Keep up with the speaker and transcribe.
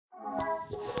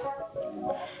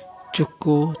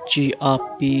Cuckoo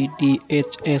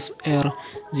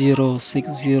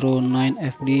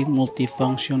CRP-DHSR0609FD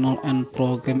Multifunctional and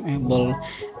Programmable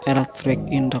Electric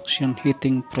Induction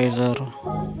Heating Pressure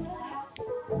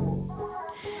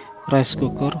Rice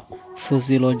Cooker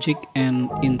Fuzzy Logic and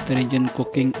Intelligent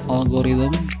Cooking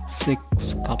Algorithm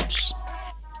 6 cups.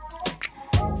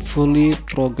 Fully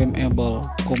programmable,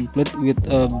 complete with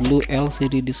a blue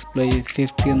LCD display,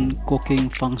 15 cooking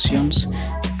functions.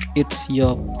 It's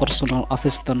your personal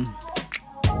assistant.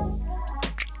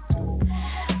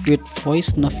 With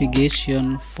voice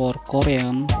navigation for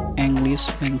Korean, English,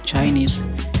 and Chinese,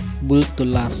 built to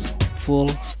last, full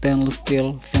stainless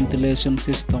steel ventilation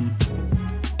system.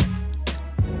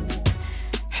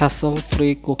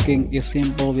 Hassle-free cooking is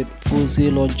simple with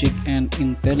fuzzy logic and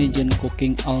intelligent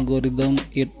cooking algorithm.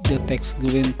 It detects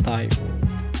green type.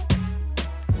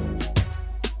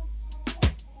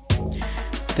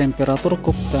 Temperature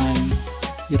cook time.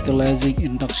 Utilizing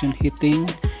induction heating,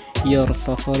 your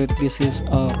favorite dishes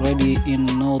are ready in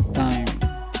no time.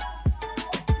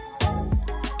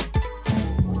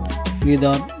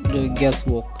 Without the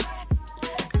guesswork.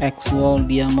 Actual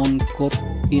diamond coat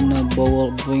in a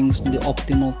bowl brings the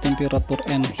optimal temperature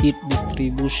and heat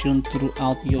distribution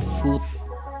throughout your food.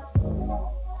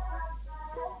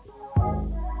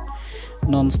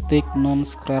 Non-stick,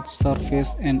 non-scratch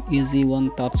surface and easy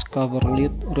one-touch cover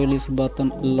lid. Release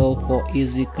button allow for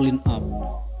easy cleanup.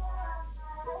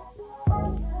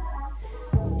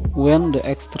 Went the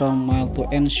extra mile to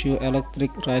ensure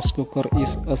electric rice cooker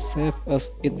is as safe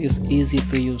as it is easy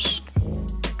to use.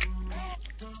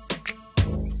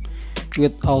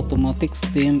 With automatic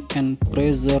steam and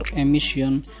pressure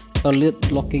emission, a lid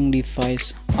locking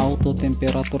device, auto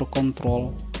temperature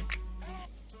control,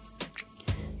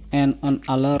 and an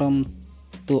alarm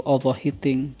to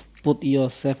overheating, put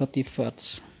your safety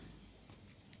first.